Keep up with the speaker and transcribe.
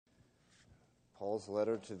Paul's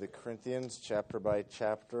letter to the Corinthians, chapter by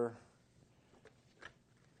chapter,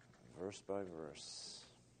 verse by verse.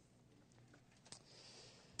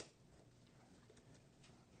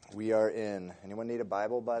 We are in. Anyone need a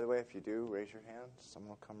Bible, by the way? If you do, raise your hand. Someone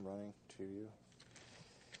will come running to you.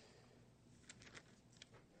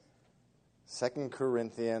 2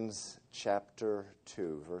 Corinthians chapter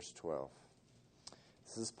 2, verse 12.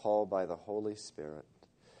 This is Paul by the Holy Spirit.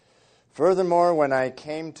 Furthermore, when I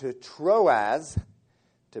came to Troas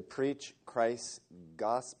to preach Christ's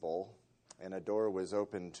gospel, and a door was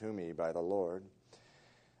opened to me by the Lord,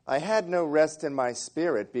 I had no rest in my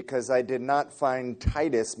spirit because I did not find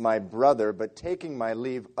Titus my brother, but taking my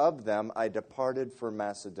leave of them, I departed for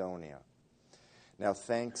Macedonia. Now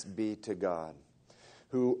thanks be to God,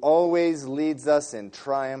 who always leads us in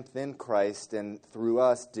triumph in Christ, and through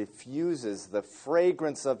us diffuses the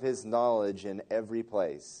fragrance of his knowledge in every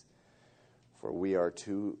place. For we are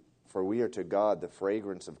to God the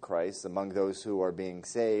fragrance of Christ among those who are being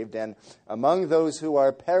saved, and among those who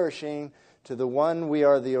are perishing. To the one we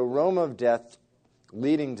are the aroma of death,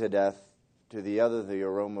 leading to death. To the other the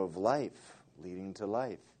aroma of life, leading to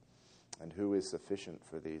life. And who is sufficient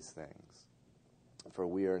for these things? For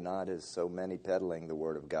we are not as so many peddling the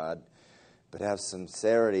word of God, but have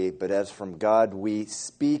sincerity. But as from God, we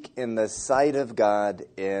speak in the sight of God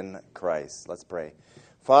in Christ. Let's pray.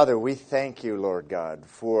 Father, we thank you, Lord God,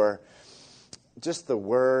 for just the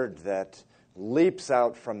word that leaps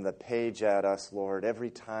out from the page at us, Lord,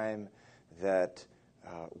 every time that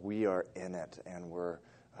we are in it and we're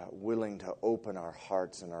willing to open our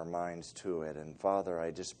hearts and our minds to it. And Father,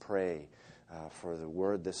 I just pray for the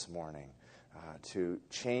word this morning to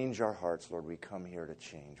change our hearts, Lord. We come here to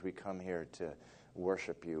change. We come here to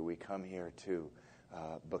worship you. We come here to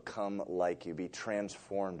become like you, be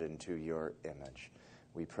transformed into your image.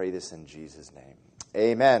 We pray this in Jesus' name.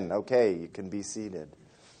 Amen. Okay, you can be seated.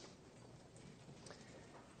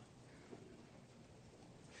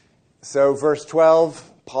 So verse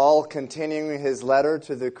 12, Paul continuing his letter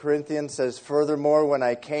to the Corinthians says, Furthermore, when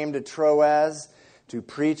I came to Troas to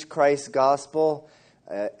preach Christ's gospel,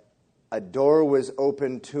 a door was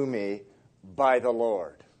opened to me by the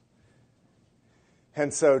Lord.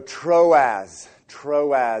 And so Troas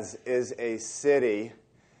is a city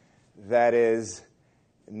that is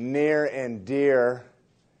near and dear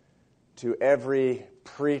to every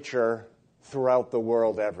preacher throughout the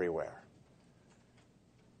world everywhere.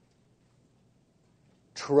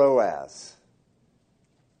 Troas.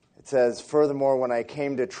 It says, furthermore, when I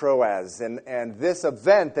came to Troas. And this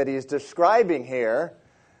event that he's describing here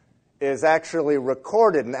is actually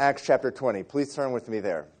recorded in Acts chapter 20. Please turn with me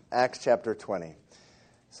there. Acts chapter 20.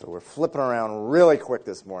 So we're flipping around really quick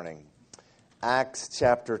this morning. Acts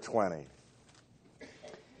chapter 20.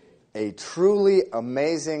 A truly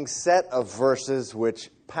amazing set of verses which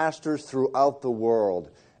pastors throughout the world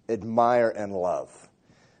admire and love.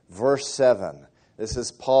 Verse 7. This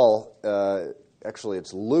is Paul, actually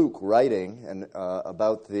it's Luke writing and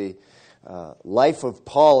about the life of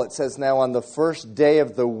Paul. It says, now on the first day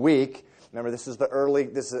of the week, remember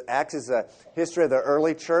Acts is a history of the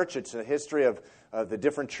early church. It's a history of the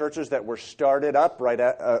different churches that were started up right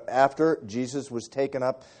after Jesus was taken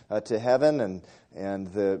up to heaven,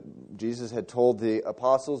 and Jesus had told the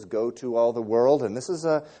apostles, go to all the world, and this is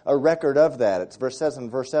a record of that. It says in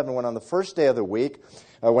verse 7, when on the first day of the week,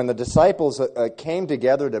 when the disciples came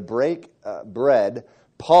together to break bread,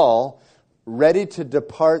 Paul, ready to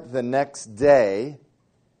depart the next day,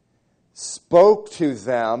 spoke to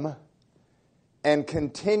them and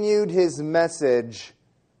continued his message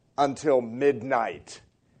until midnight.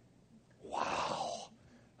 Wow,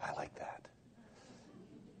 I like that.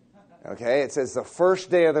 Okay, it says the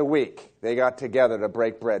first day of the week, they got together to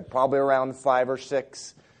break bread, probably around 5 or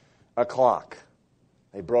 6 o'clock.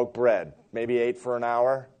 They broke bread, maybe ate for an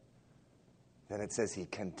hour. Then it says he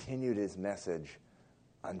continued his message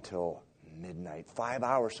until midnight. 5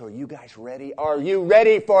 hours. So are you guys ready? Are you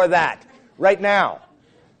ready for that right now?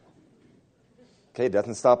 Okay, it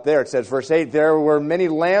doesn't stop there. It says, verse 8, there were many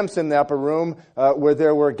lamps in the upper room where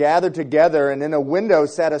there were gathered together, and in a window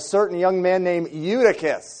sat a certain young man named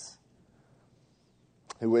Eutychus,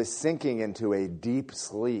 who was sinking into a deep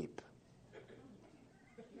sleep.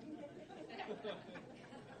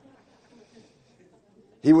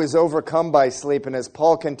 He was overcome by sleep, and as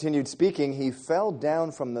Paul continued speaking, he fell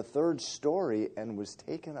down from the 3rd story and was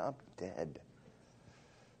taken up dead.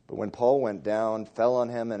 But when Paul went down, fell on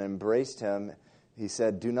him, and embraced him, he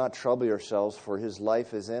said, do not trouble yourselves, for his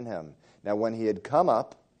life is in him. Now when he had come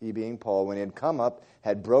up, he being Paul, when he had come up,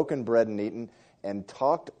 had broken bread and eaten, and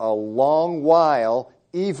talked a long while,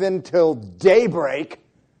 even till daybreak,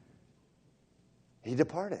 he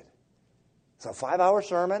departed. So a 5-hour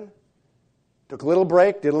sermon, took a little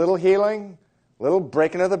break, did a little healing, a little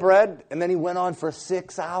breaking of the bread, and then he went on for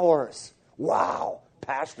 6 hours. Wow.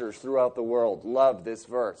 Pastors throughout the world love this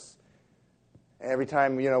verse. Every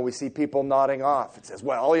time, we see people nodding off, it says,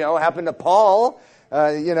 well, it happened to Paul,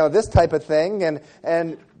 this type of thing.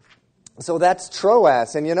 And so that's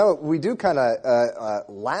Troas. And, we do kind of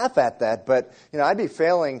laugh at that, but, I'd be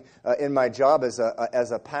failing in my job as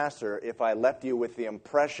a pastor if I left you with the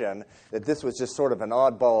impression that this was just sort of an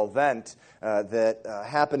oddball event that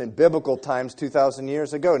happened in biblical times 2,000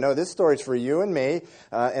 years ago. No, this story's for you and me,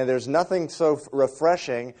 and there's nothing so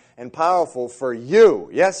refreshing and powerful for you,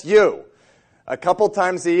 yes, you, a couple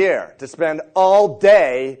times a year to spend all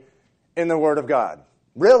day in the Word of God.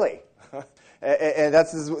 Really. And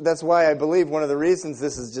that's why I believe one of the reasons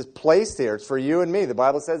this is just placed here. It's for you and me. The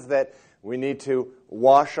Bible says that we need to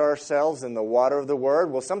wash ourselves in the water of the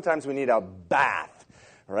Word. Well, sometimes we need a bath,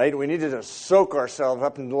 right? We need to just soak ourselves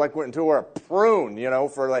up until we're a prune,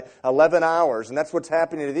 for like 11 hours. And that's what's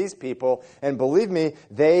happening to these people. And believe me,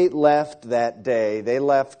 they left that day. They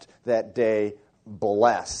left that day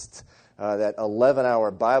blessed. That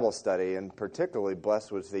 11-hour Bible study, and particularly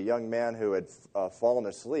blessed was the young man who had fallen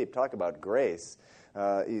asleep. Talk about grace.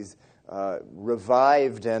 He's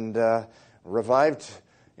revived. Paul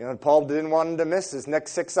didn't want him to miss his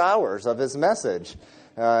next 6 hours of his message.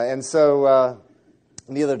 And so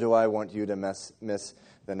neither do I want you to miss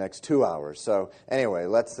the next 2 hours. So anyway,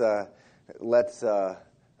 let's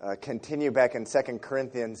continue back in 2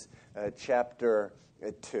 Corinthians chapter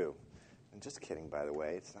 2. Just kidding, by the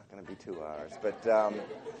way. It's not going to be 2 hours. But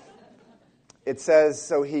it says,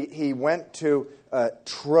 so he went to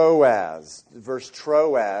Troas, verse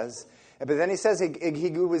Troas. But then he says he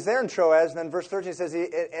was there in Troas. And then verse 13 says,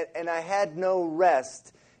 and I had no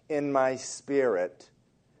rest in my spirit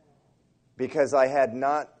because I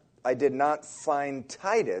did not find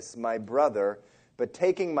Titus, my brother, but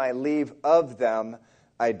taking my leave of them,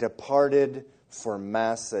 I departed for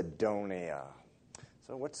Macedonia.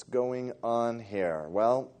 So what's going on here?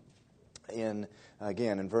 Well, in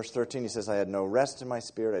verse 13, he says, I had no rest in my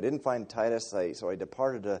spirit. I didn't find Titus, so I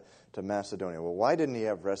departed to Macedonia. Well, why didn't he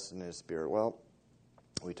have rest in his spirit? Well,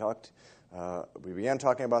 we began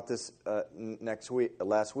talking about this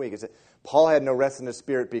last week. Is that Paul had no rest in his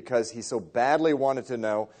spirit because he so badly wanted to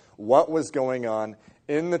know what was going on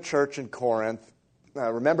in the church in Corinth.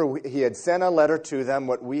 Remember, he had sent a letter to them,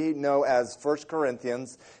 what we know as 1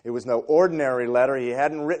 Corinthians. It was no ordinary letter. He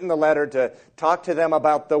hadn't written the letter to talk to them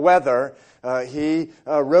about the weather. He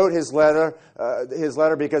wrote his letter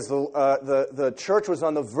because the church was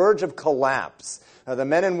on the verge of collapse. The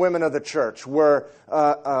men and women of the church were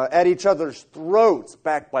at each other's throats,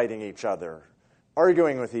 backbiting each other,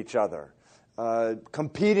 arguing with each other.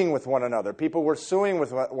 Competing with one another. People were suing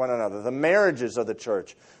with one another. The marriages of the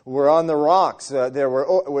church were on the rocks. There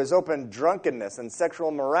was open drunkenness and sexual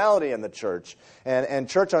immorality in the church. And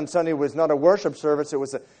church on Sunday was not a worship service. It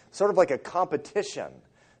was sort of like a competition.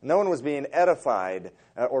 No one was being edified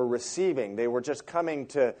or receiving. They were just coming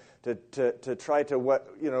to try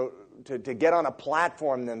to get on a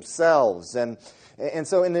platform themselves. And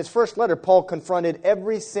so in his first letter, Paul confronted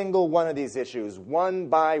every single one of these issues, one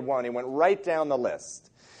by one. He went right down the list.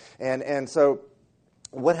 And so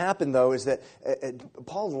what happened, though, is that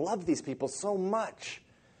Paul loved these people so much.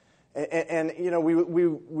 And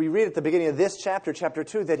we read at the beginning of this chapter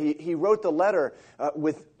 2, that he wrote the letter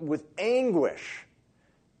with anguish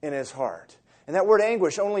in his heart. And that word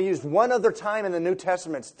anguish only used one other time in the New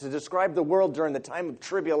Testament to describe the world during the time of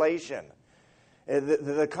tribulation.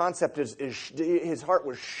 The concept is his heart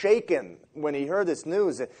was shaken when he heard this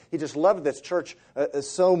news. He just loved this church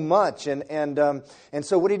so much. And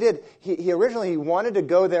so what he did, he originally wanted to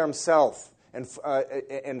go there himself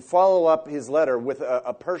and follow up his letter with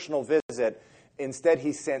a personal visit. Instead,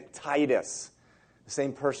 he sent Titus, the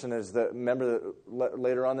same person as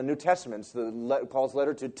later on the New Testament, Paul's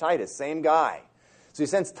letter to Titus, same guy. So he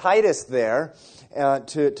sends Titus there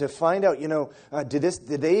to find out, did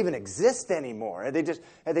they even exist anymore? Had they just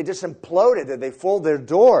imploded? Did they fold their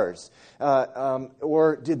doors?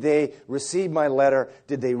 Or did they receive my letter?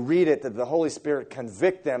 Did they read it? Did the Holy Spirit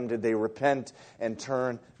convict them? Did they repent and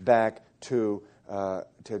turn back to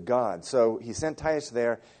God? So he sent Titus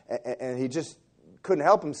there, and he just couldn't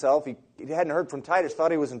help himself. He hadn't heard from Titus,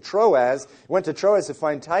 thought he was in Troas. Went to Troas to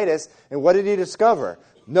find Titus, and what did he discover?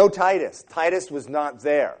 No Titus. Titus was not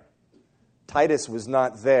there. Titus was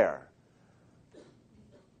not there.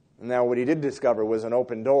 Now, what he did discover was an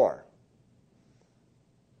open door.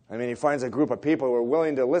 I mean, he finds a group of people who are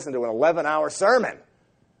willing to listen to an 11-hour sermon.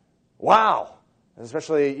 Wow.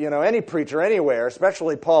 Especially, any preacher anywhere,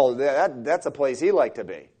 especially Paul, that's a place he liked to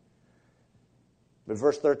be. But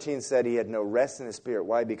verse 13 said he had no rest in his spirit.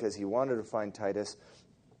 Why? Because he wanted to find Titus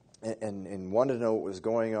and wanted to know what was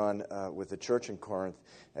going on with the church in Corinth.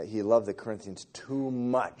 He loved the Corinthians too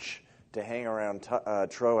much to hang around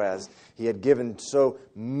Troas. He had given so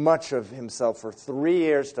much of himself for 3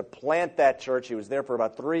 years to plant that church. He was there for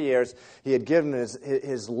about 3 years. He had given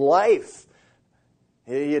his life.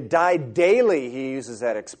 He had died daily, he uses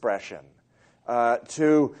that expression,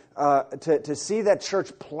 to see that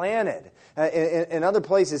church planted. In other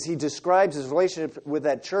places, he describes his relationship with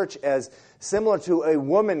that church as similar to a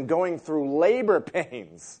woman going through labor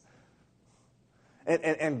pains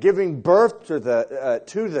and giving birth to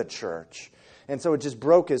the church. And so it just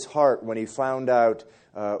broke his heart when he found out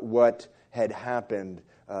what had happened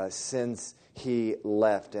since he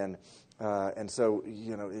left. And so,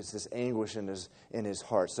 it's this anguish in his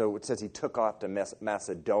heart. So it says he took off to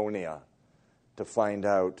Macedonia to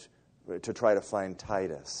try to find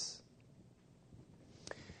Titus.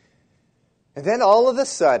 And then all of a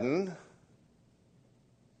sudden,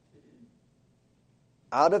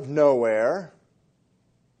 out of nowhere,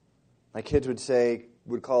 my kids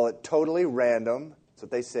would call it totally random. That's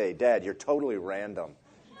what they say. Dad, you're totally random.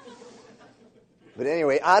 But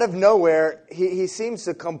anyway, out of nowhere, he seems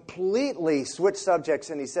to completely switch subjects,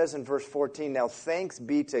 and he says in verse 14, "Now thanks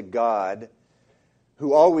be to God,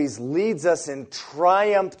 who always leads us in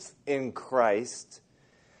triumph in Christ,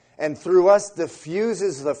 and through us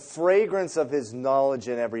diffuses the fragrance of his knowledge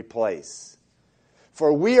in every place.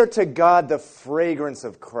 For we are to God the fragrance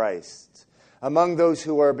of Christ, among those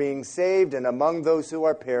who are being saved and among those who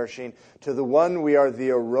are perishing. To the one we are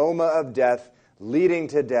the aroma of death, leading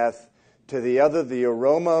to death. To the other the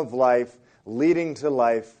aroma of life, leading to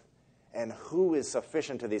life." And who is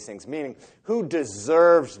sufficient to these things? Meaning, who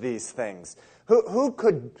deserves these things? Who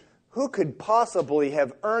could possibly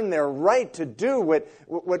have earned their right to do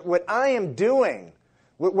what I am doing,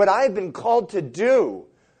 what I've been called to do?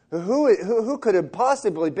 Who could have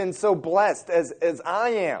possibly been so blessed as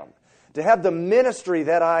I am, to have the ministry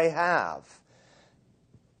that I have?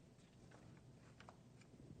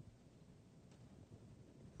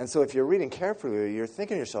 And so if you're reading carefully, you're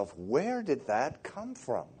thinking to yourself, where did that come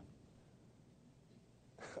from?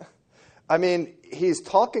 I mean, he's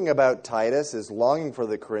talking about Titus, his longing for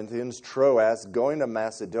the Corinthians, Troas, going to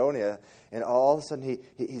Macedonia, and all of a sudden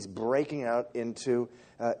he's breaking out into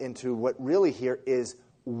what really here is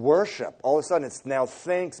worship. All of a sudden it's now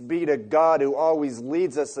thanks be to God who always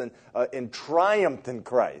leads us in triumph in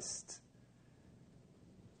Christ.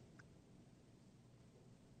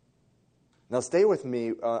 Now stay with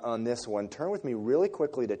me on this one. Turn with me really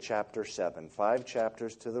quickly to chapter 7, 5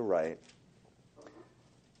 chapters to the right.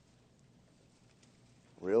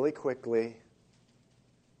 Really quickly.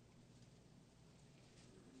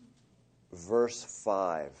 Verse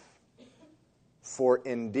 5. "For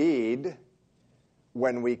indeed,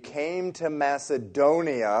 when we came to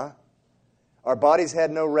Macedonia, our bodies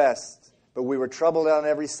had no rest, but we were troubled on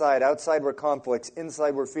every side. Outside were conflicts,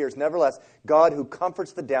 inside were fears. Nevertheless, God, who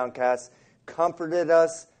comforts the downcast, comforted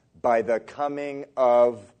us by the coming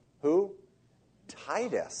of" who?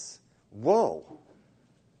 Titus. Whoa.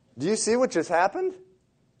 Do you see what just happened?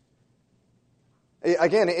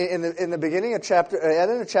 Again, in the beginning of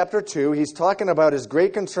chapter 2, he's talking about his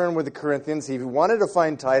great concern with the Corinthians. He wanted to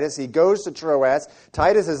find Titus. He goes to Troas.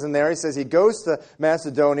 Titus isn't there. He says he goes to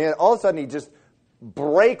Macedonia. And all of a sudden, he just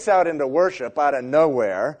breaks out into worship out of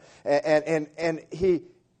nowhere. And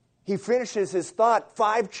he finishes his thought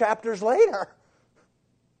 5 chapters later.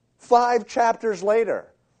 5 chapters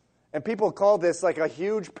later. And people call this like a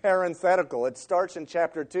huge parenthetical. It starts in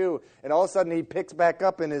chapter 2, and all of a sudden he picks back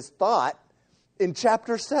up in his thought in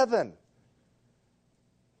chapter 7.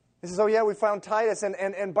 He says, "Oh yeah, we found Titus,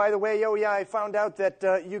 and by the way, oh yeah, I found out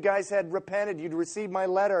that you guys had repented. You'd received my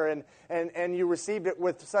letter, and you received it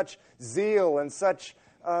with such zeal and such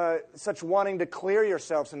wanting to clear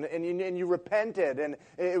yourselves, and you repented, and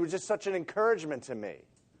it was just such an encouragement to me."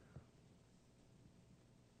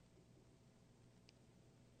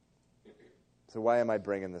 So why am I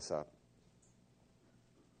bringing this up?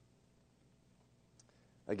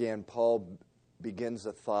 Again, Paul begins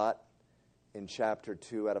a thought in chapter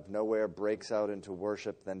 2 out of nowhere, breaks out into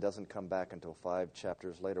worship, then doesn't come back until 5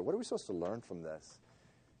 chapters later. What are we supposed to learn from this?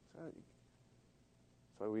 That's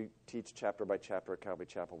why we teach chapter by chapter at Calvary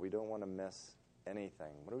Chapel. We don't want to miss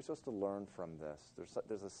anything. What are we supposed to learn from this?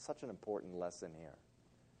 There's such an important lesson here.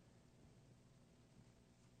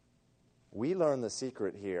 We learn the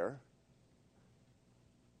secret here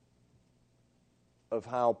of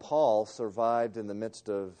how Paul survived in the midst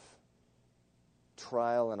of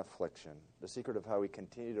trial and affliction, the secret of how we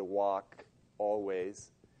continue to walk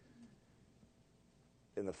always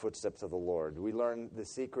in the footsteps of the Lord. We learn the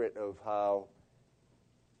secret of how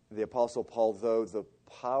the Apostle Paul,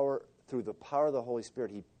 through the power of the Holy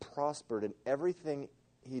Spirit, he prospered in everything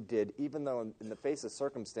he did, even though in the face of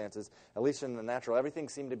circumstances, at least in the natural, everything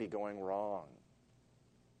seemed to be going wrong.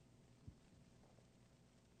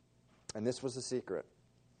 And this was the secret.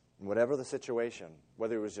 Whatever the situation,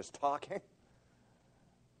 whether he was just talking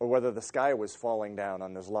or whether the sky was falling down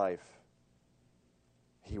on his life,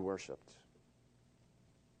 he worshiped.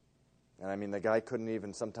 And I mean, the guy couldn't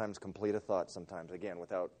even sometimes complete a thought sometimes, again,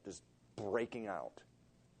 without just breaking out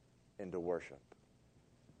into worship.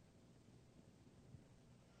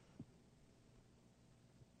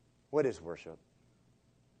 What is worship?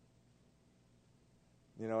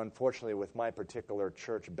 You know, unfortunately, with my particular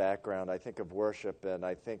church background, I think of worship and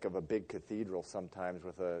I think of a big cathedral sometimes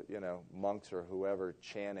with monks or whoever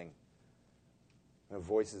chanting,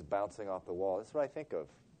 voices bouncing off the wall. That's what I think of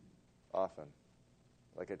often.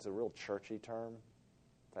 Like it's a real churchy term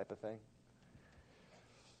type of thing.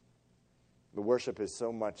 The worship is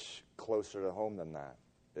so much closer to home than that.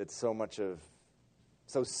 It's so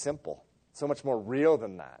simple, so much more real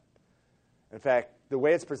than that. In fact, the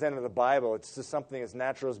way it's presented in the Bible, it's just something as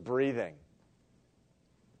natural as breathing.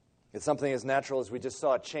 It's something as natural as we just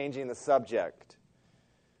saw, changing the subject.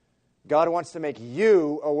 God wants to make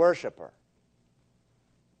you a worshiper.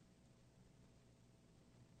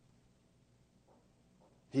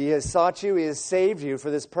 He has sought you, He has saved you for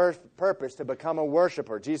this purpose, to become a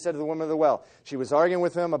worshiper. Jesus said to the woman of the well, she was arguing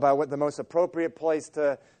with him about what the most appropriate place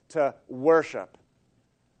to worship.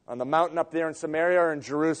 On the mountain up there in Samaria or in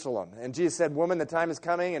Jerusalem. And Jesus said, woman, the time is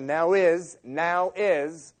coming, and now is,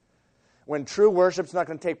 when true worship is not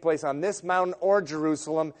going to take place on this mountain or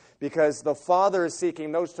Jerusalem, because the Father is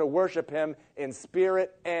seeking those to worship Him in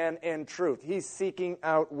spirit and in truth. He's seeking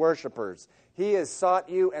out worshipers. He has sought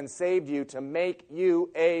you and saved you to make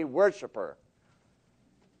you a worshiper.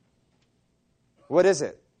 What is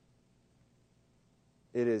it?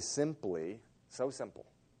 It is simply, so simple,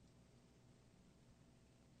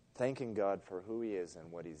 thanking God for who He is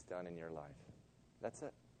and what He's done in your life. That's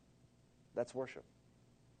it. That's worship.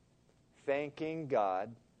 Thanking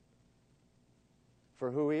God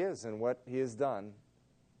for who He is and what He has done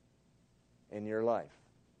in your life.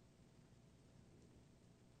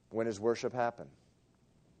 When does worship happen?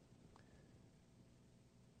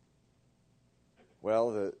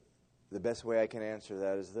 Well, the best way I can answer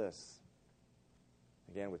that is this.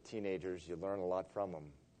 Again, with teenagers, you learn a lot from them.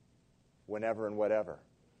 Whenever and whatever.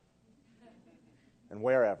 And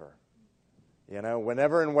wherever.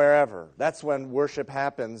 Whenever and wherever. That's when worship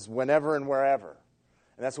happens, whenever and wherever.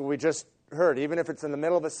 And that's what we just heard. Even if it's in the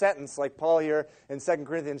middle of a sentence, like Paul here in 2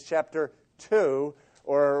 Corinthians chapter 2,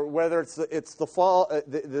 or whether it's the fall,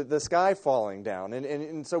 the sky falling down.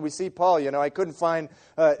 And so we see Paul, I couldn't find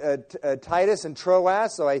Titus and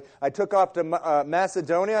Troas, so I took off to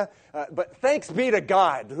Macedonia. But thanks be to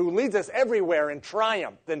God, who leads us everywhere in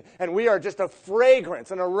triumph. And we are just a fragrance,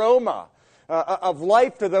 an aroma of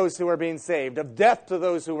life to those who are being saved, of death to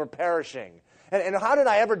those who are perishing. And how did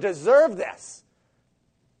I ever deserve this?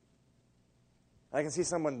 I can see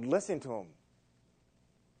someone listening to him.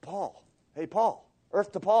 Paul. Hey, Paul.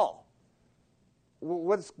 Earth to Paul.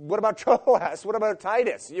 What about Troas? What about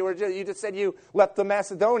Titus? You just said you left the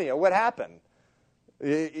Macedonia. What happened?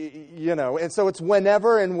 And so it's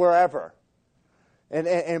whenever and wherever.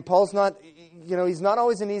 And Paul's not, he's not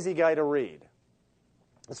always an easy guy to read.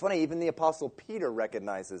 It's funny, even the Apostle Peter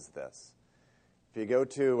recognizes this. If you go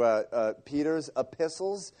to Peter's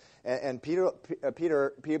epistles, and Peter,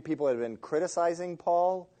 people have been criticizing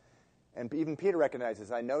Paul, and even Peter recognizes,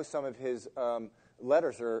 I know some of his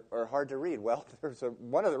letters are hard to read. Well,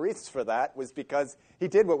 one of the reasons for that was because he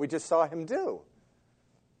did what we just saw him do.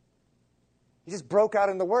 He just broke out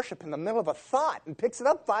into worship in the middle of a thought and picks it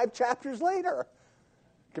up 5 chapters later.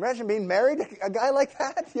 Can you imagine being married to a guy like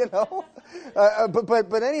that,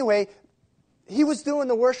 But anyway, he was doing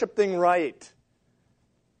the worship thing right.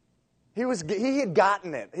 He had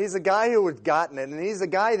gotten it. He's a guy who had gotten it. And he's a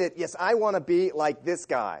guy that, yes, I want to be like this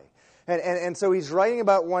guy. And so he's writing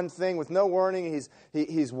about one thing with no warning.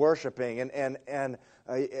 He's worshiping. And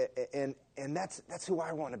that's who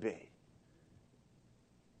I want to be.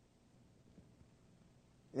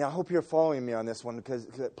 Now, I hope you're following me on this one, because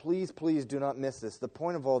please do not miss this. The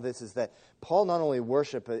point of all this is that Paul not only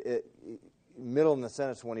worshiped middle in the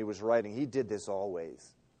sentence when he was writing, he did this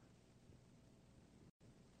always.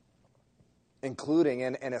 Including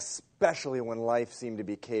and especially when life seemed to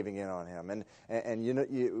be caving in on him. And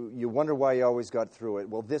you wonder why he always got through it.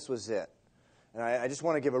 Well, this was it. And I just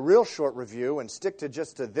want to give a real short review and stick to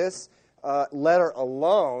this letter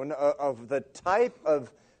alone of the type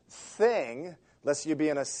of thing, lest you be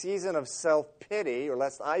in a season of self-pity, or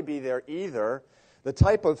lest I be there either, the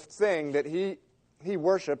type of thing that he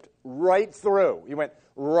worshipped right through. He went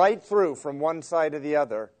right through from one side to the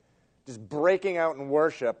other, just breaking out in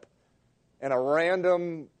worship in a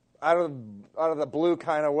random, out of the blue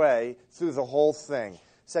kind of way through the whole thing.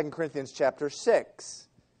 2 Corinthians chapter 6,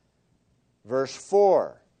 verse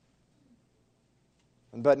 4.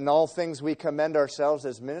 But in all things we commend ourselves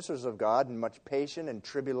as ministers of God in much patience and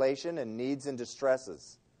tribulation and needs and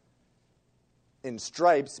distresses, in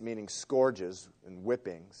stripes, meaning scourges and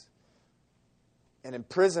whippings, and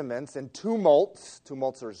imprisonments and tumults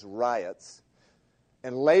are riots,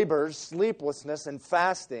 and labors, sleeplessness, and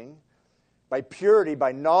fasting, by purity,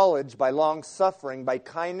 by knowledge, by long-suffering, by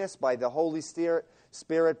kindness, by the Holy Spirit,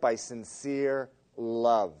 by sincere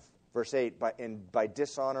love. Verse 8, by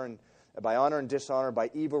honor and dishonor,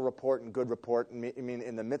 by evil report and good report. I mean,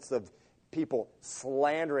 in the midst of people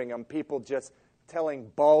slandering him, people just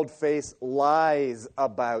telling bald-faced lies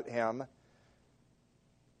about him.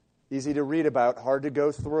 Easy to read about, hard to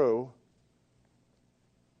go through.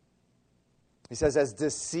 He says, as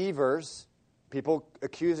deceivers, people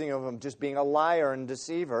accusing of him just being a liar and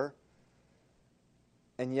deceiver,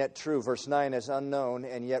 and yet true. Verse 9, as unknown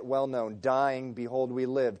and yet well known, dying, behold, we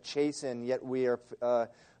live, chastened, yet we are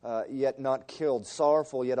yet not killed,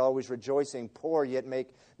 sorrowful, yet always rejoicing, poor, yet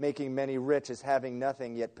making many rich, as having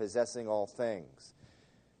nothing, yet possessing all things.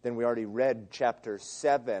 Then we already read chapter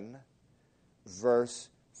 7, verse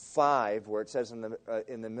 5, where it says in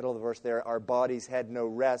the middle of the verse there, our bodies had no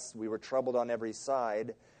rest, we were troubled on every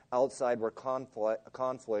side, outside were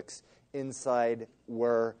conflicts, inside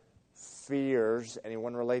were fears.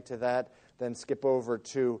 Anyone relate to that? Then skip over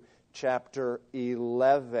to chapter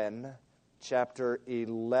 11,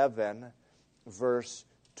 verse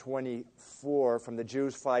 24. From the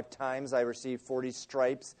Jews 5 times I received 40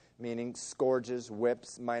 stripes, meaning scourges,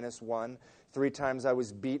 whips, -1. 3 times I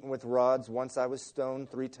was beaten with rods. Once I was stoned.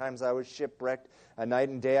 3 times I was shipwrecked. A night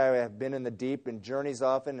and day I have been in the deep, in journeys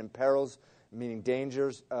often, in perils, meaning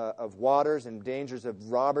dangers of waters, and dangers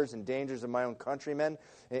of robbers, and dangers of my own countrymen,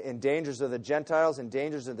 and dangers of the Gentiles, and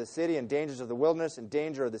dangers of the city, and dangers of the wilderness, and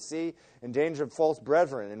danger of the sea, and danger of false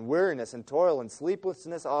brethren, and weariness, and toil, and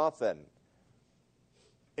sleeplessness often,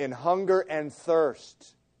 in hunger and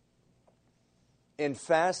thirst, in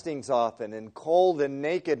fastings often, in cold and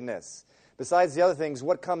nakedness. Besides the other things,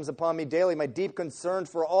 what comes upon me daily, my deep concern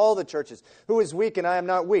for all the churches. Who is weak and I am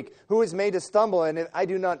not weak? Who is made to stumble and I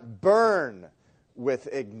do not burn with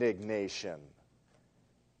indignation?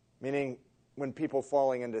 Meaning, when people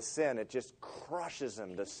falling into sin, it just crushes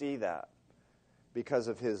him to see that because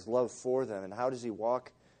of his love for them. And how does he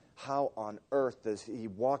walk? How on earth does he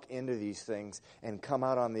walk into these things and come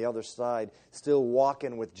out on the other side still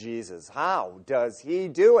walking with Jesus? How does he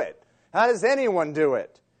do it? How does anyone do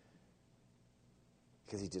it?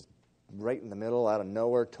 Because he just, right in the middle, out of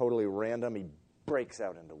nowhere, totally random, he breaks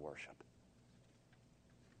out into worship.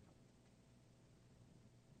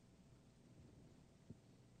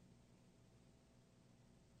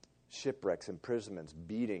 Shipwrecks, imprisonments,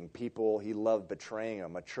 beating, people he loved betraying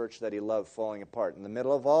him, a church that he loved falling apart. In the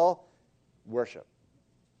middle of all, worship.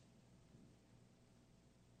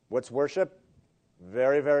 What's worship?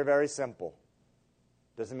 Very, very, very simple.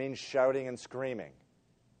 Doesn't mean shouting and screaming,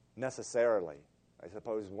 necessarily. I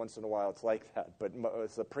suppose once in a while it's like that, but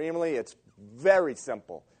supremely it's very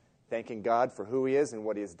simple. Thanking God for who he is and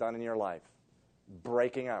what he has done in your life.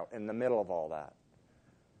 Breaking out in the middle of all that.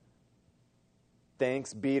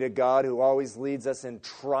 Thanks be to God who always leads us in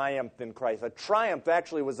triumph in Christ. A triumph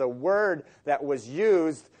actually was a word that was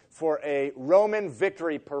used for a Roman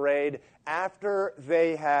victory parade after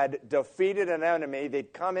they had defeated an enemy.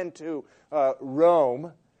 They'd come into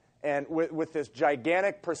Rome, and with this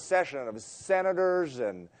gigantic procession of senators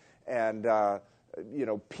and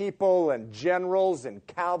people and generals and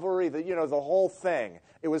cavalry, the whole thing.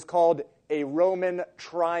 It was called a Roman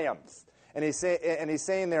triumph. And he's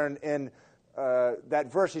saying there in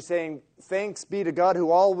that verse, he's saying, thanks be to God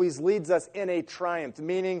who always leads us in a triumph,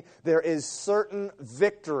 meaning there is certain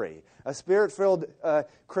victory. A Spirit-filled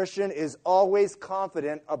Christian is always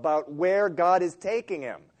confident about where God is taking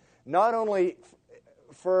him. Not only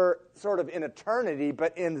for sort of in eternity,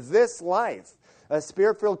 but in this life. A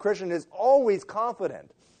Spirit-filled Christian is always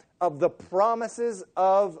confident of the promises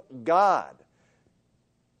of God,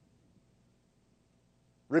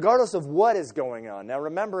 regardless of what is going on. Now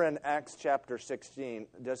remember in Acts chapter 16,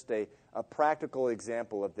 just a practical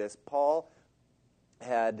example of this, Paul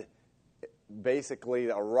had basically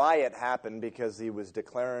a riot happened because he was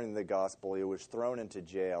declaring the gospel. He was thrown into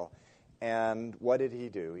jail. And what did he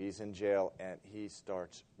do? He's in jail and he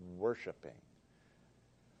starts worshiping.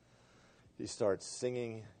 He starts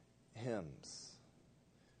singing hymns.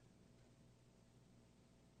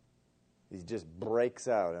 He just breaks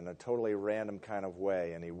out in a totally random kind of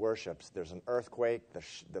way, and he worships. There's an earthquake,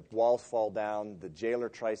 the walls fall down, the jailer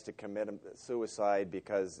tries to commit suicide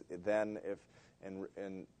because then if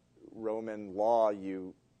in Roman law,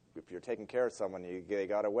 if you're taking care of someone, they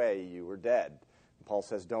got away, you were dead. And Paul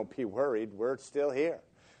says, don't be worried, we're still here.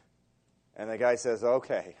 And the guy says,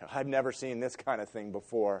 okay, I've never seen this kind of thing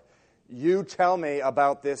before. You tell me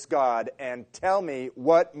about this God and tell me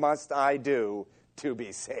what must I do to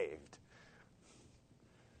be saved.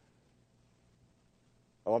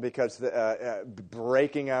 All because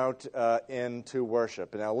breaking out into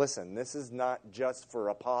worship. Now listen, this is not just for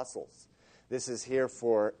apostles. This is here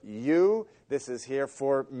for you. This is here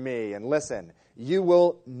for me. And listen, you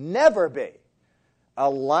will never be a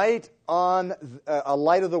light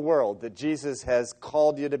of the world that Jesus has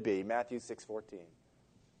called you to be. Matthew 6:14.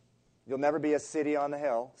 You'll never be a city on the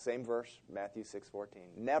hill. Same verse, Matthew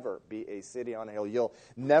 6:14. Never be a city on a hill. You'll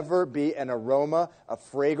never be an aroma, a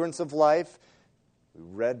fragrance of life. We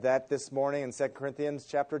read that this morning in 2 Corinthians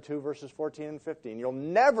chapter 2, verses 14 and 15. You'll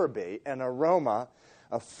never be an aroma,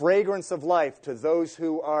 a fragrance of life to those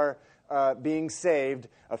who are being saved,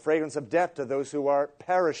 a fragrance of death to those who are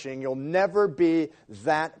perishing. You'll never be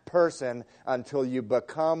that person until you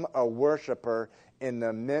become a worshiper in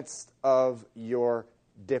the midst of your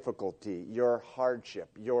difficulty, your hardship,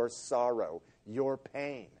 your sorrow, your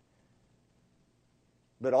pain.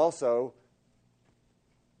 But also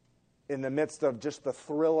in the midst of just the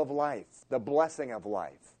thrill of life, the blessing of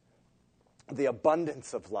life, the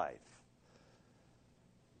abundance of life.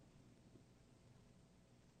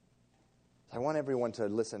 I want everyone to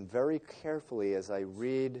listen very carefully as I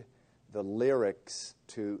read the lyrics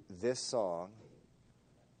to this song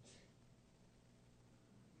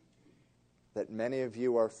that many of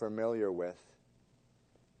you are familiar with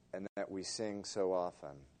and that we sing so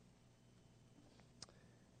often.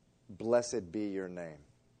 Blessed be your name.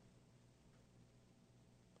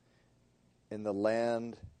 In the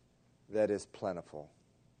land that is plentiful,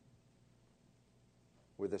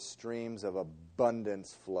 where the streams of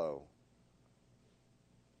abundance flow.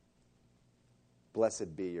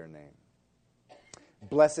 Blessed be your name.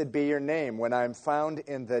 Blessed be your name. When I'm found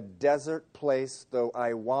in the desert place, though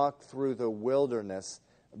I walk through the wilderness,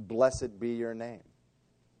 blessed be your name.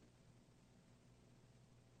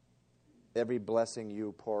 Every blessing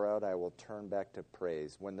you pour out, I will turn back to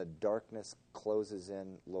praise. When the darkness closes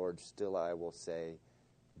in, Lord, still I will say,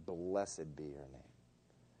 blessed be your name.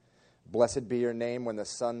 Blessed be your name when the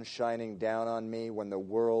sun's shining down on me, when the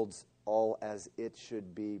world's all as it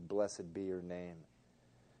should be. Blessed be your name.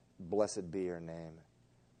 Blessed be your name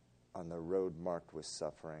on the road marked with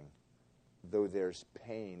suffering. Though there's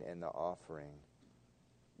pain in the offering,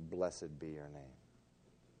 blessed be your name.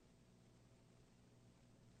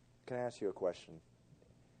 Can I ask you a question?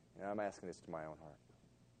 I'm asking this to my own heart.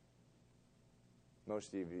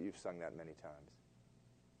 Most of you, you've sung that many times.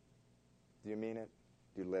 Do you mean it?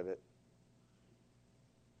 Do you live it?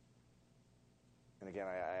 And again,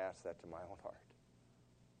 I ask that to my own heart.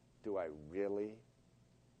 Do I really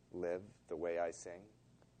live the way I sing,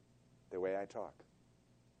 the way I talk?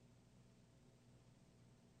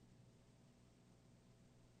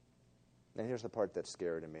 And here's the part that's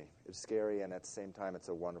scary to me. It's scary, and at the same time, it's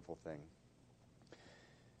a wonderful thing.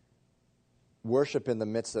 Worship in the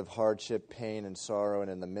midst of hardship, pain, and sorrow, and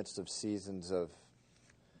in the midst of seasons of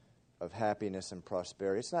happiness and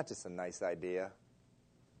prosperity. It's not just a nice idea.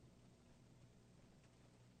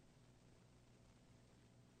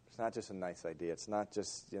 It's not just a nice idea. It's not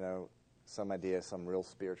just, some idea some real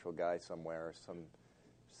spiritual guy somewhere or some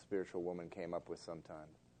spiritual woman came up with sometime.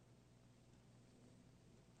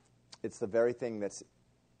 It's the very thing that's,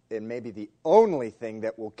 it may be the only thing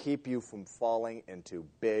that will keep you from falling into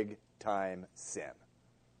big-time sin.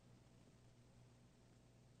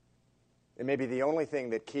 It may be the only thing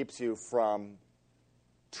that keeps you from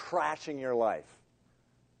trashing your life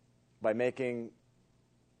by making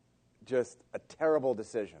just a terrible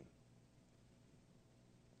decision.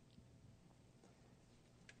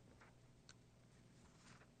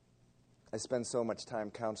 I spend so much time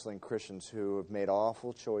counseling Christians who have made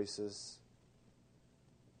awful choices.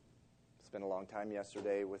 Spent a long time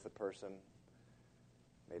yesterday with a person,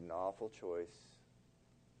 made an awful choice.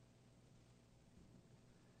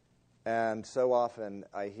 And so often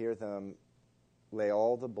I hear them lay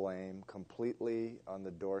all the blame completely on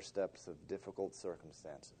the doorsteps of difficult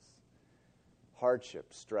circumstances. hardship,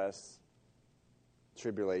 stress,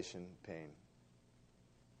 tribulation, pain.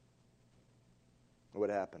 What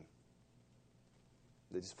happened?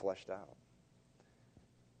 They just fleshed out.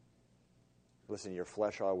 Listen, your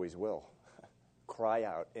flesh always will cry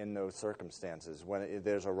out in those circumstances. When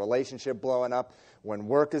there's a relationship blowing up, when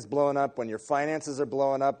work is blowing up, when your finances are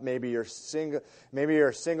blowing up, maybe you're single and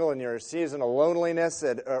you're in a season of loneliness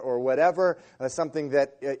or whatever, something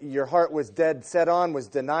that your heart was dead set on, was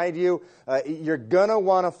denied you, you're going to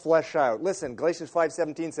want to flesh out. Listen, Galatians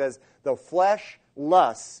 5:17 says, the flesh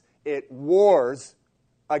lusts, it wars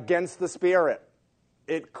against the Spirit.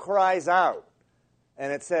 It cries out,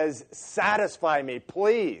 and it says, satisfy me,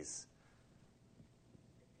 please.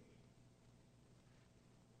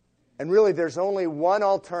 And really, there's only one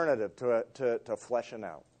alternative to fleshing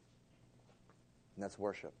out, and that's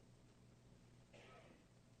worship.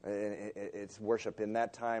 It's worship in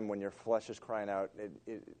that time when your flesh is crying out,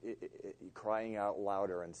 crying out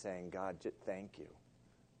louder and saying, God, thank you.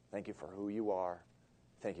 Thank you for who you are.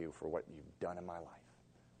 Thank you for what you've done in my life.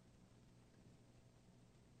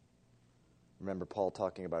 Remember Paul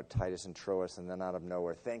talking about Titus and Troas, and then out of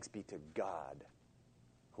nowhere, thanks be to God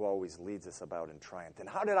who always leads us about in triumph. And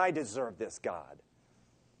how did I deserve this, God?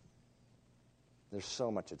 There's so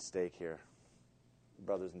much at stake here,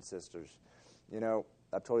 brothers and sisters. You know,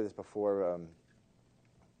 I've told you this before.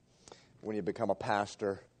 When you become a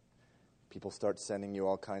pastor, people start sending you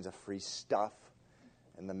all kinds of free stuff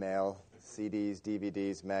in the mail, CDs,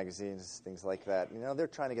 DVDs, magazines, things like that. You know, they're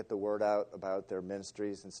trying to get the word out about their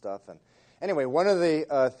ministries and stuff. And anyway, one of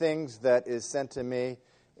the things that is sent to me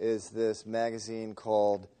is this magazine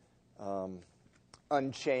called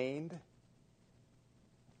Unchained.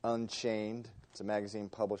 Unchained. It's a magazine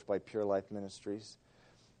published by Pure Life Ministries.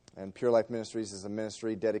 And Pure Life Ministries is a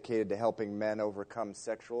ministry dedicated to helping men overcome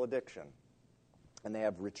sexual addiction. And they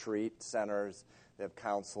have retreat centers, they have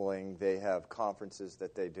counseling, they have conferences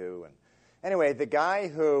that they do. And anyway, the guy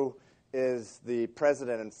who is the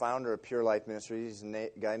president and founder of Pure Life Ministries is a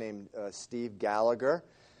guy named Steve Gallagher.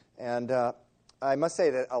 And I must say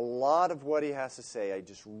that a lot of what he has to say I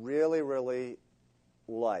just really, really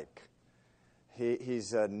like.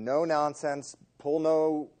 He's a no-nonsense,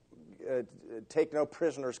 take no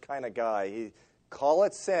prisoners kind of guy. Call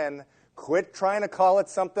it sin. Quit trying to call it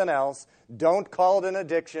something else. Don't call it an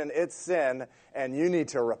addiction. It's sin, and you need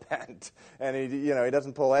to repent. And he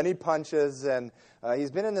doesn't pull any punches. And he's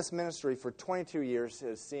been in this ministry for 22 years.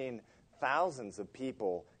 Has seen thousands of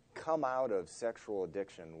people come out of sexual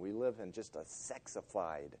addiction. We live in just a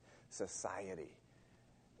sexified society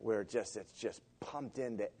where it's just pumped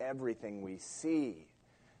into everything we see.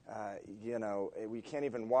 We can't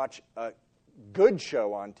even watch a good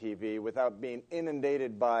show on TV without being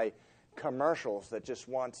inundated by commercials that just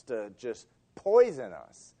wants to just poison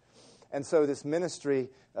us. And so this ministry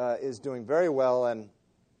is doing very well. And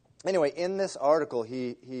anyway, in this article,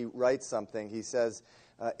 he writes something. He says,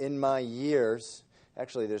 in my years,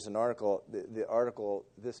 actually there's an article, the article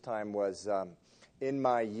this time was, in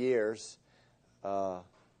my years,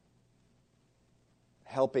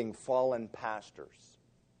 helping fallen pastors.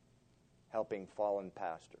 Helping fallen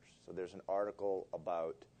pastors. So there's an article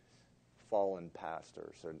about fallen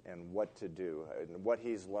pastors and what to do and what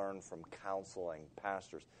he's learned from counseling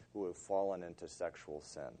pastors who have fallen into sexual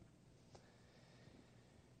sin.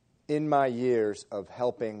 In my years of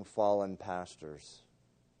helping fallen pastors,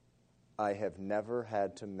 I have never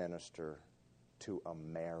had to minister to a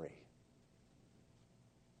Mary,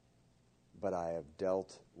 but I have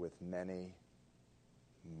dealt with many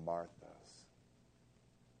Marthas.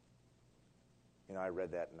 I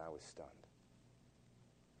read that and I was stunned.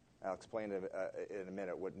 I'll explain in a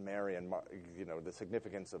minute what Mary and the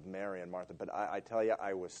significance of Mary and Martha. But I tell you,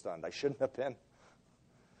 I was stunned. I shouldn't have been.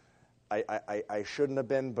 I shouldn't have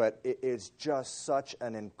been. But it is just such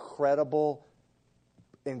an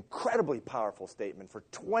incredibly powerful statement. For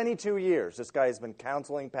 22 years, this guy has been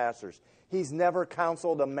counseling pastors. He's never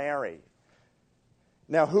counseled a Mary.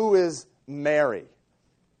 Now, who is Mary?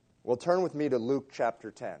 Well, turn with me to Luke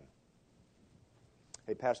chapter 10.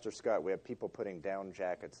 Hey, Pastor Scott, we have people putting down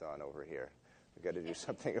jackets on over here. We've got to do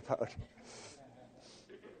something about it.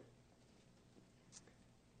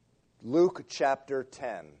 Luke chapter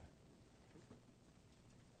 10.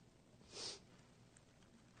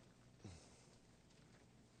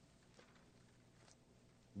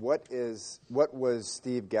 What was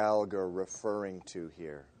Steve Gallagher referring to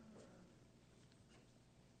here?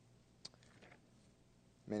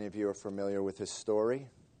 Many of you are familiar with his story.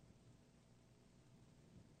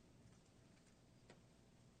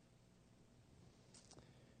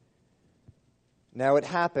 Now it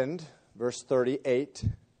happened, verse 38,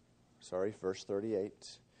 verse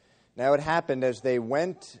 38. Now it happened as they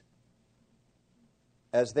went,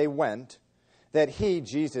 that he,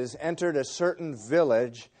 Jesus, entered a certain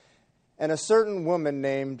village, and a certain woman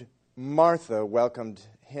named Martha welcomed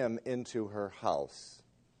him into her house.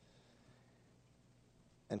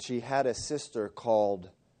 And she had a sister called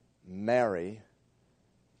Mary,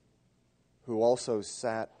 who also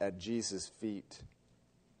sat at Jesus' feet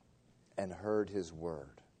and heard his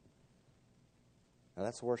word. Now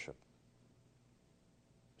that's worship.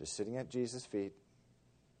 Just sitting at Jesus' feet,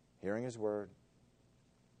 hearing his word,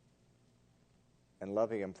 and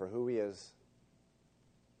loving him for who he is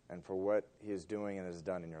and for what he is doing and has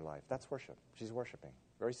done in your life. That's worship. She's worshiping.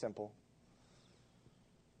 Very simple.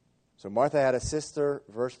 So Martha had a sister,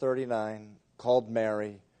 verse 39, called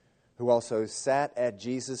Mary, who also sat at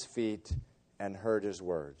Jesus' feet and heard his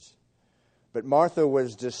words. But Martha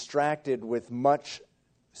was distracted with much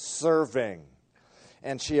serving.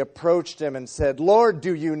 And she approached him and said, Lord,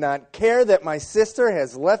 do you not care that my sister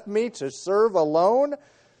has left me to serve alone?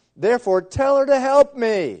 Therefore tell her to help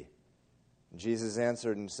me. Jesus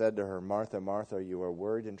answered and said to her, Martha, Martha, you are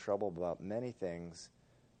worried and troubled about many things,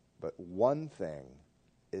 but one thing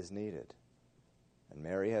is needed. And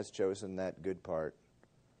Mary has chosen that good part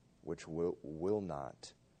which will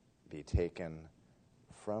not be taken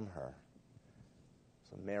from her.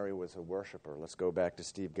 So Mary was a worshiper. Let's go back to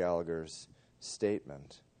Steve Gallagher's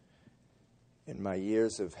statement. In my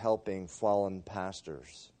years of helping fallen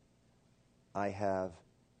pastors, I have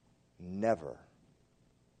never,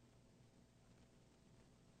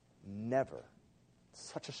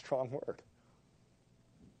 such a strong word,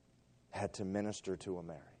 had to minister to a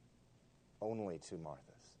Mary. Only to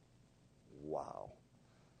Marthas. Wow.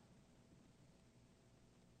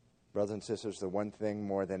 Brothers and sisters, the one thing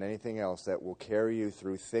more than anything else that will carry you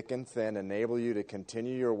through thick and thin, enable you to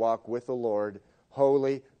continue your walk with the Lord,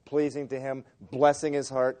 holy, pleasing to him, blessing his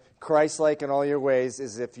heart, Christ-like in all your ways,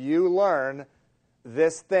 is if you learn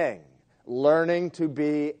this thing, learning to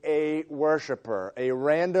be a worshiper. A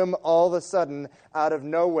random, all of a sudden, out of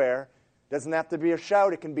nowhere, doesn't have to be a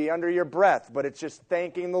shout, it can be under your breath, but it's just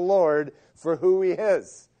thanking the Lord for who he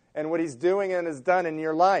is and what he's doing and has done in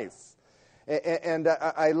your life. And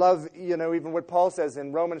I love, even what Paul says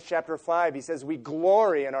in Romans chapter 5. He says, we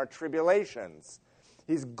glory in our tribulations.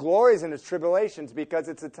 He glories in his tribulations because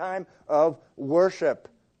it's a time of worship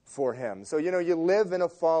for him. So, you live in a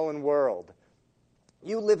fallen world.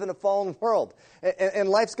 You live in a fallen world, and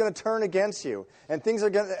life's going to turn against you, and things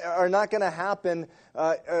are not going to happen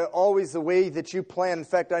always the way that you plan. In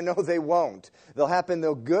fact, I know they won't. They'll happen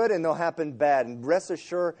good and they'll happen bad, and rest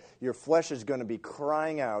assured, your flesh is going to be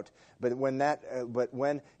crying out. But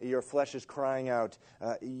when your flesh is crying out,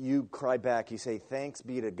 you cry back. You say, "Thanks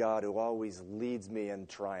be to God who always leads me in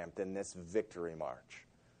triumph in this victory march,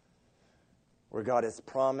 where God has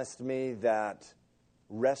promised me that."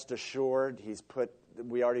 Rest assured,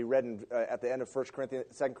 we already read at the end of 2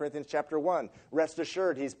 Corinthians chapter 1. Rest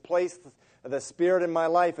assured, he's placed the Spirit in my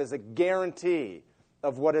life as a guarantee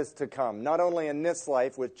of what is to come. Not only in this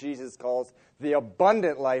life, which Jesus calls the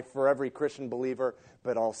abundant life for every Christian believer,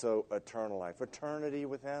 but also eternal life. Eternity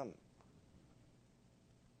with him.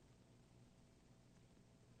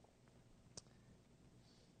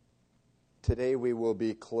 Today we will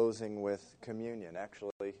be closing with communion.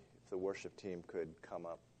 Actually, if the worship team could come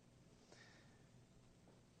up.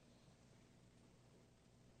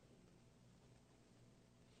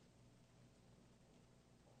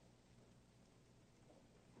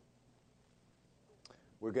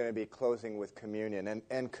 We're going to be closing with communion.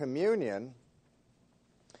 And communion,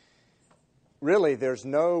 really, there's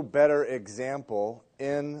no better example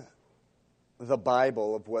in the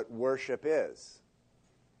Bible of what worship is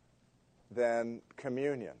than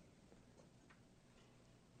communion.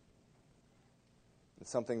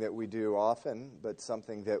 It's something that we do often, but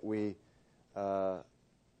something that we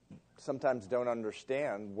sometimes don't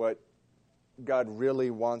understand what God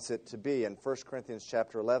really wants it to be. In 1 Corinthians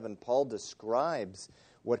chapter 11, Paul describes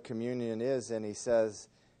what communion is, and he says,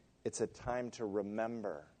 it's a time to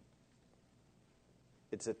remember.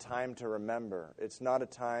 It's a time to remember. It's not a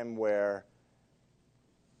time where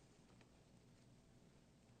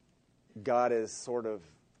God is sort of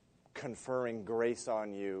conferring grace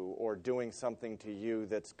on you or doing something to you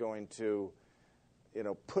that's going to,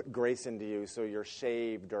 put grace into you so you're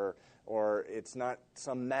saved, or it's not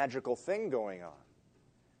some magical thing going on.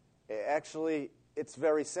 Actually, it's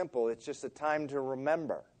very simple. It's just a time to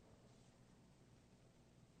remember.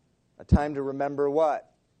 A time to remember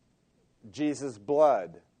what? Jesus'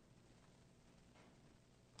 blood,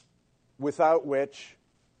 without which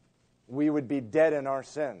we would be dead in our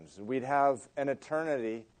sins. We'd have an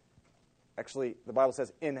eternity Actually, the Bible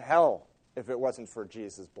says in hell if it wasn't for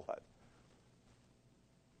Jesus' blood.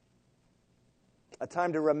 A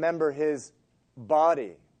time to remember his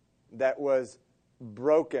body that was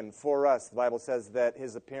broken for us. The Bible says that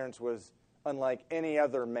his appearance was unlike any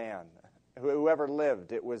other man who ever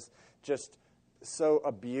lived. It was just so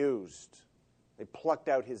abused. They plucked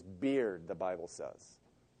out his beard, the Bible says.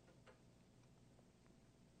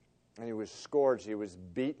 And he was scourged, he was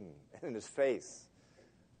beaten in his face.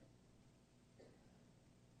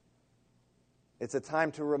 It's a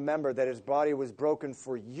time to remember that his body was broken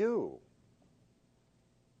for you.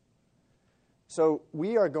 So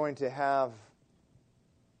we are going to have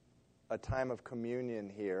a time of communion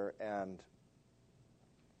here, and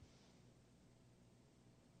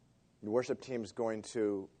the worship team is going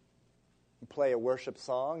to play a worship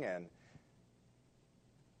song, and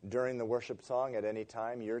during the worship song at any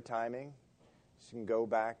time, your timing, you can go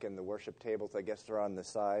back, and the worship tables, I guess, are on the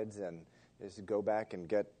sides, and just go back and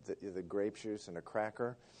get the grape juice and a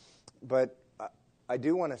cracker. But I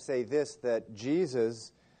do want to say this, that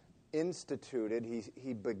Jesus instituted,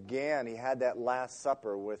 he began, he had that Last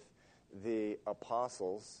Supper with the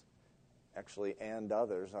apostles, actually, and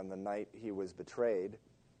others on the night he was betrayed.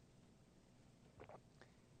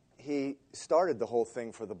 He started the whole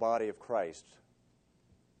thing for the body of Christ,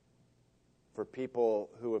 for people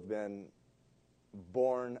who have been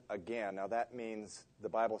born again. Now that means the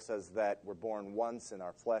Bible says that we're born once in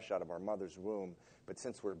our flesh out of our mother's womb, but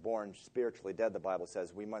since we're born spiritually dead, the Bible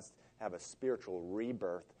says we must have a spiritual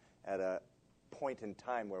rebirth at a point in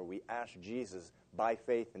time where we ask Jesus by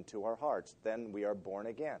faith into our hearts. Then we are born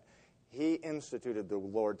again. He instituted the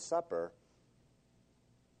Lord's Supper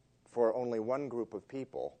for only one group of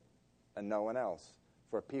people and no one else,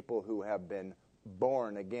 for people who have been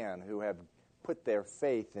born again, who have put their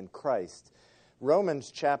faith in Christ.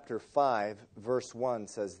 Romans chapter 5, verse 1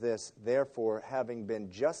 says this, "Therefore, having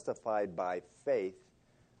been justified by faith,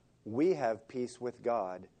 we have peace with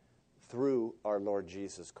God through our Lord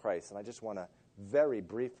Jesus Christ." And I just want to very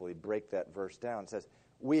briefly break that verse down. It says,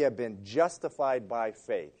 we have been justified by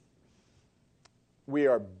faith. We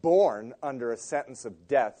are born under a sentence of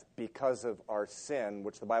death because of our sin,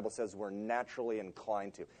 which the Bible says we're naturally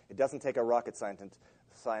inclined to. It doesn't take a rocket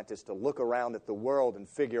scientist to look around at the world and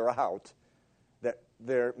figure out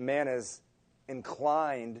that man is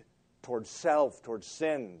inclined towards self, towards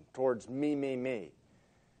sin, towards me.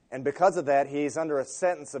 And because of that, he's under a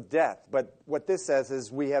sentence of death. But what this says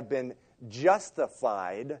is we have been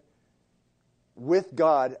justified with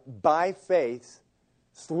God by faith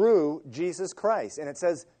through Jesus Christ. And it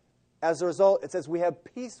says, as a result, it says we have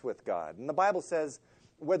peace with God. And the Bible says,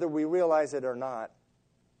 whether we realize it or not,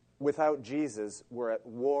 without Jesus, we're at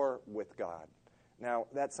war with God. Now,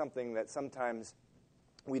 that's something that sometimes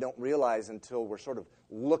we don't realize until we're sort of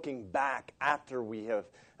looking back after we have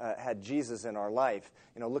had Jesus in our life.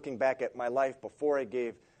 You know, looking back at my life before I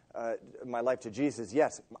gave my life to Jesus,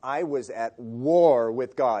 yes, I was at war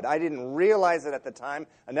with God. I didn't realize it at the time.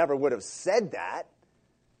 I never would have said that.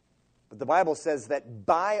 But the Bible says that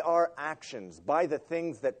by our actions, by the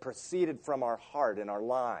things that proceeded from our heart in our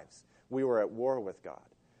lives, we were at war with God.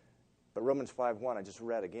 But Romans 5:1, I just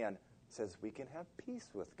read again, says we can have peace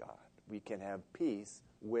with God. We can have peace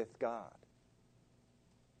with God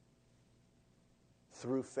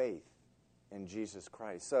through faith in Jesus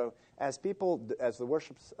Christ. So as the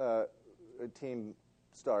worship team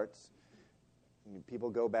starts, people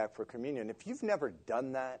go back for communion. If you've never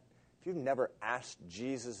done that, if you've never asked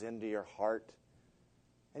Jesus into your heart,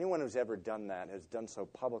 anyone who's ever done that has done so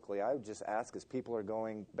publicly, I would just ask as people are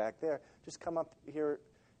going back there, just come up here,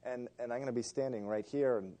 and I'm going to be standing right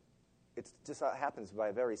here, and it just happens by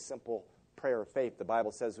a very simple prayer of faith. The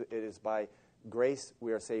Bible says it is by grace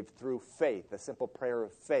we are saved through faith, a simple prayer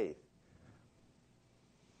of faith.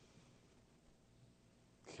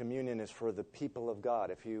 Communion is for the people of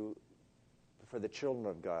God. For the children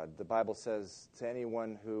of God. The Bible says to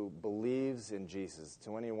anyone who believes in Jesus,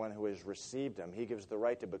 to anyone who has received him, he gives the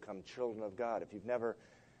right to become children of God. If you've never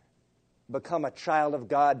become a child of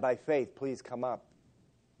God by faith, please come up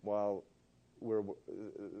while we're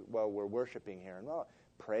worshiping here. And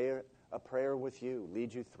a prayer with you,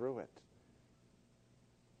 lead you through it.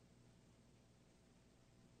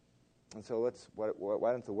 And so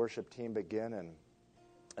why don't the worship team begin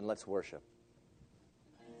and let's worship.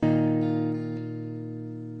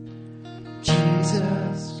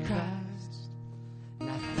 Jesus Christ, and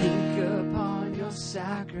I think upon your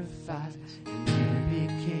sacrifice, and you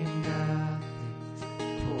became nothing,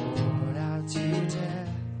 poured out to death.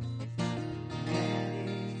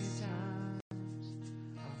 Many times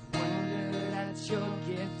I've wondered at your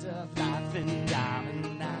gift of life, and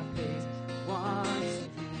diamond I face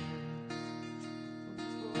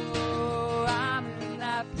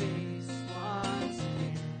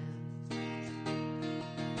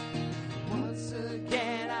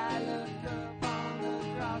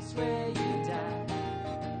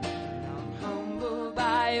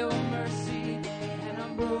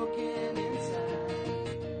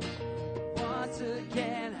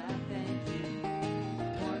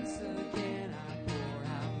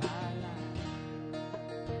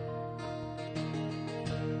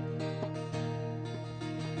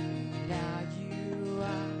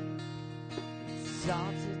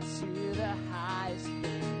exalted to the highest,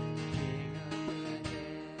 King of the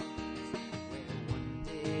heavens, where one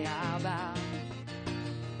day I'll bow.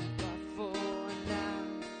 But for now,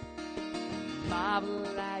 marvel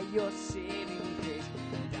at your saving grace,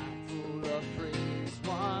 and I'm full of praise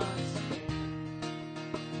once again.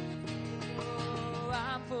 Oh,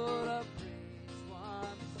 I'm full of praise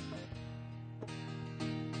once again.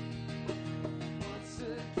 Once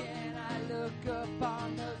again I look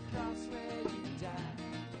upon the cross where you died,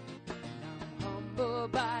 and I'm humbled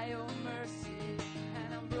by your mercy,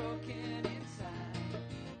 and I'm broken inside.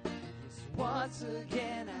 Yes, once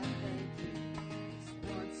again I thank you. Yes,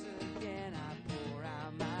 once again I pour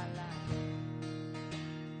out my life.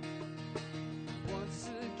 Once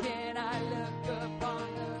again I look upon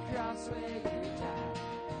the cross where you died,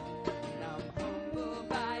 and I'm humbled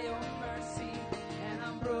by your mercy, and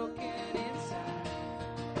I'm broken inside.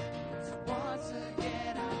 Yes, once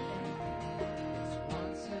again I thank you. Yes,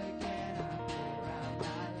 once again I pour out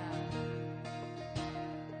my life.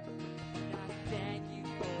 And I thank you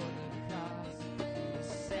for the cross. Yes,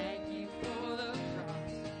 thank you for the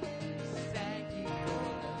cross. Yes, thank you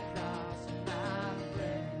for the cross, my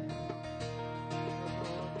friend.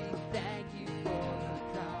 Lord, we thank you for the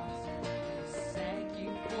cross. Yes, thank you for the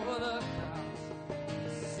cross. Yes,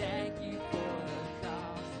 thank you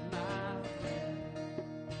for the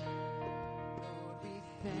cross, my friend. Lord, we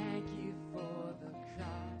thank you for the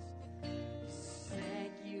cross. Yes,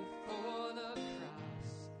 thank you for the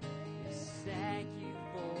cross. Yes, thank you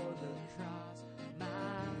for the cross,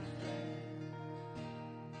 my friend.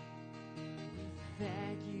 We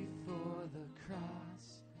thank you for the cross.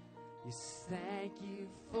 Yes, thank you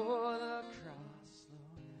for the cross,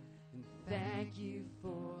 Lord. And thank you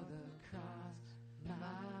for the cross, my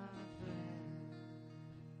friend.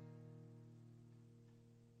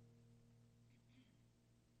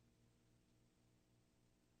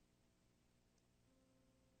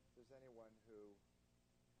 If there's anyone who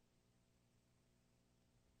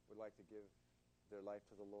would like to give their life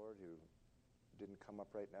to the Lord, who didn't come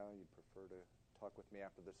up right now, you'd prefer to talk with me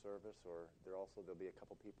after the service, or there'll be a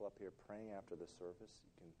couple people up here praying after the service. You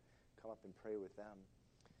can come up and pray with them.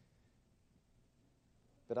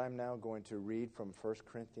 But I'm now going to read from 1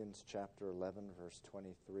 Corinthians chapter 11, verse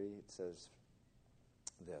 23. It says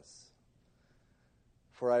this: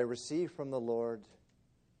 "For I received from the Lord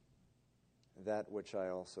that which I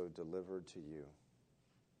also delivered to you,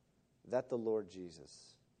 that the Lord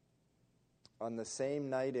Jesus, on the same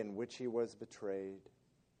night in which he was betrayed,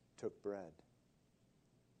 took bread.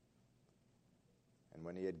 And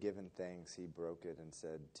when he had given thanks, he broke it and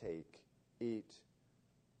said, 'Take, eat.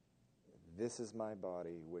 This is my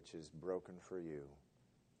body, which is broken for you.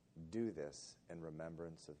 Do this in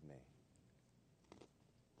remembrance of me.'"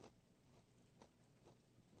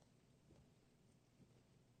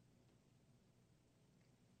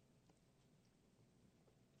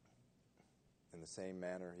 In the same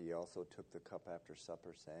manner, he also took the cup after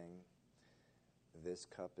supper, saying, "This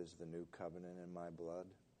cup is the new covenant in my blood.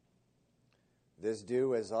 This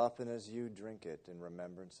do as often as you drink it in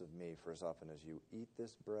remembrance of me. For as often as you eat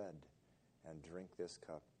this bread and drink this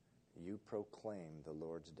cup, you proclaim the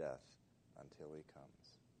Lord's death until he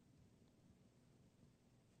comes."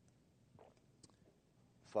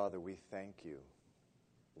 Father, we thank you,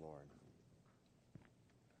 Lord,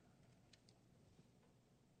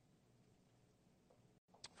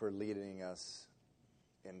 for leading us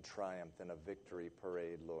in triumph in a victory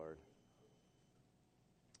parade, Lord.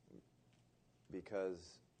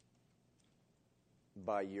 Because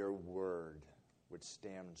by your word, which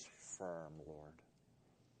stands firm, Lord,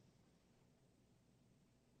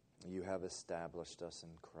 you have established us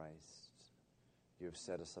in Christ. You have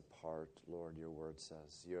set us apart, Lord, your word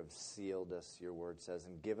says. You have sealed us, your word says,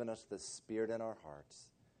 and given us the Spirit in our hearts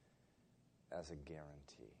as a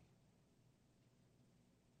guarantee.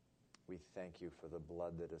 We thank you for the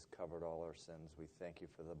blood that has covered all our sins. We thank you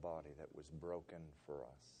for the body that was broken for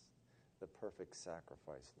us, the perfect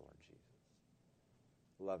sacrifice, Lord Jesus,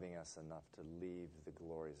 loving us enough to leave the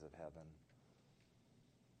glories of heaven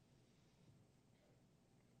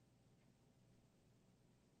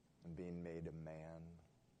and being made a man,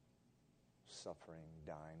 suffering,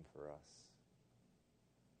 dying for us.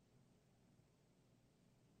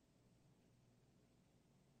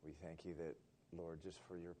 We thank you that, Lord, just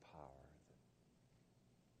for your power,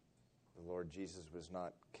 that the Lord Jesus was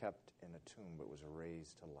not kept in a tomb, but was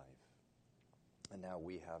raised to life. And now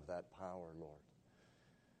we have that power, Lord.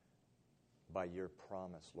 By your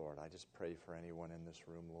promise, Lord, I just pray for anyone in this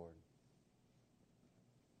room, Lord,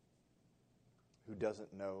 who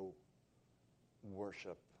doesn't know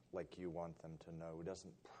worship like you want them to know, who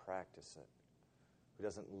doesn't practice it who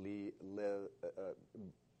doesn't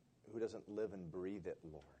live and breathe it,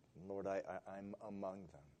 Lord. And Lord, I'm among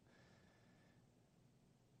them.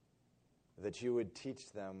 That you would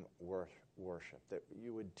teach them worship, that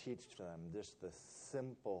you would teach them just the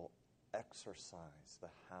simple exercise, the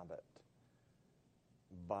habit,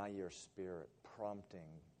 by your Spirit,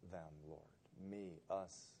 prompting them, Lord, me,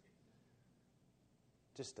 us,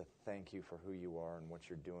 just to thank you for who you are and what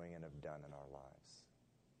you're doing and have done in our lives.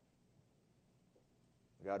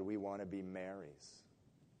 God, we want to be Marys.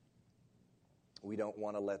 We don't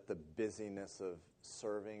want to let the busyness of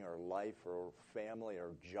serving or life or family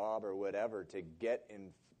or job or whatever to get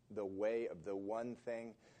in the way of the one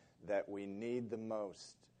thing that we need the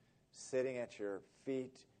most, sitting at your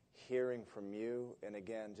feet, hearing from you, and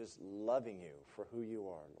again, just loving you for who you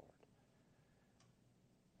are, Lord.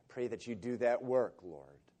 I pray that you do that work,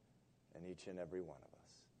 Lord, in each and every one of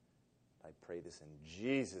us. I pray this in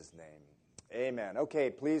Jesus' name. Amen. Okay,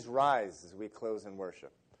 please rise as we close in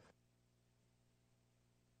worship.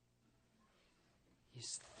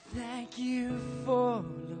 Yes, thank you for,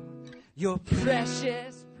 Lord, your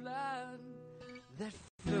precious blood that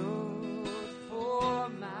flowed for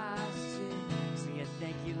my sin. Sing it,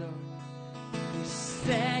 thank you, Lord. Yes,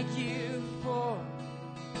 thank you for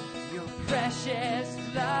your precious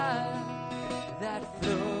blood that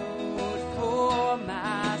flowed for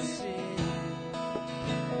my sin.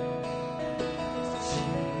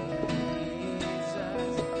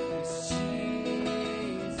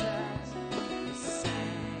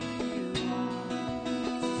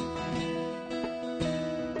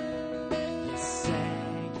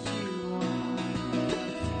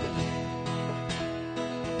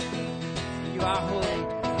 You are holy,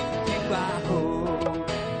 you are holy,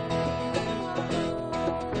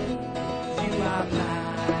 you are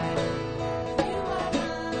mighty,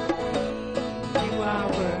 you are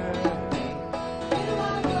worthy,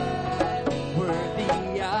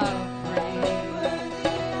 worthy of praise.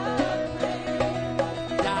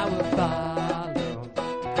 And I will follow,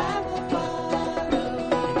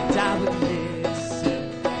 and I will listen,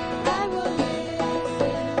 I will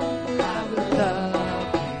love.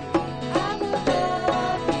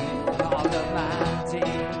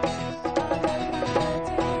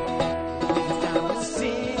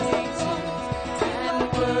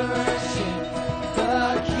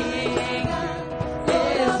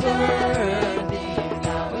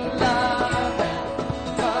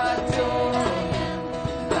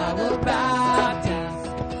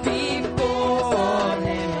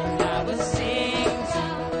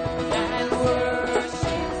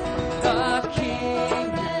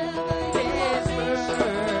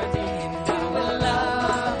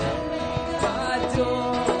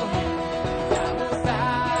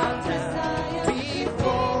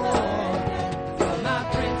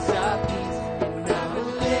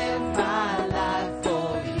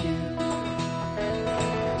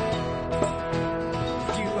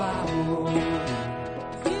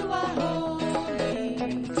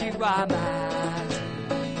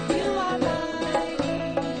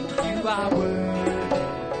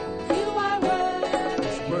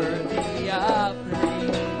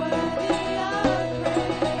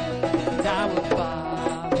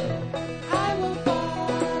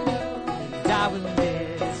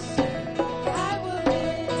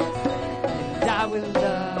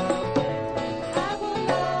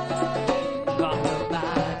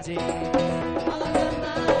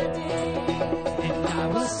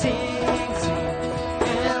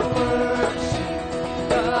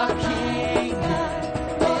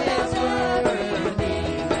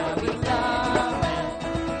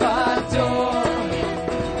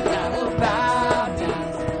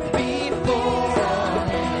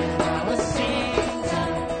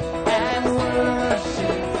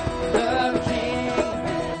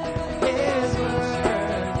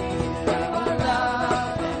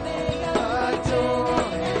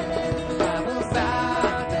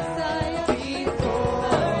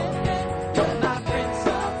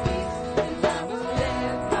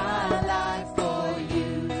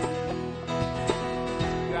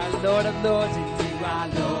 Lord of lords, and you are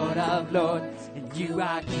Lord of lords, and you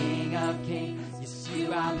are King of kings. Yes,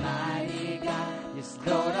 you are mighty God. Yes,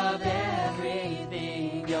 Lord of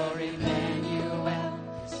everything. You're Emmanuel.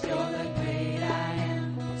 Yes, you're the great I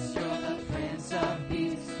am. Yes, you're the Prince of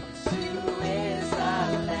Peace. Yes, who is the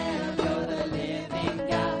Lamb. You're the living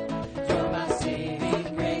God. You're my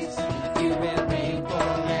saving grace. You will reign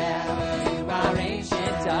forever. You are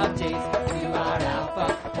ancient of days. You are Alpha,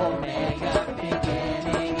 Omega,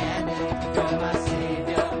 beginning and end. You're my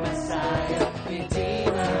Savior, Messiah,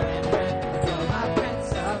 Redeemer and friend. You're my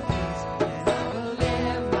Prince of Peace, and I will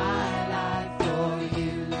live my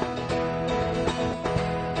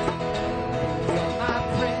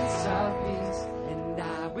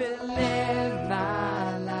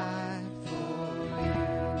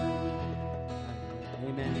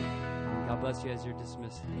bless you as you're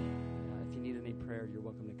dismissed. If you need any prayer, you're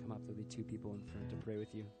welcome to come up. There'll be 2 people in front to pray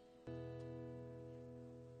with you.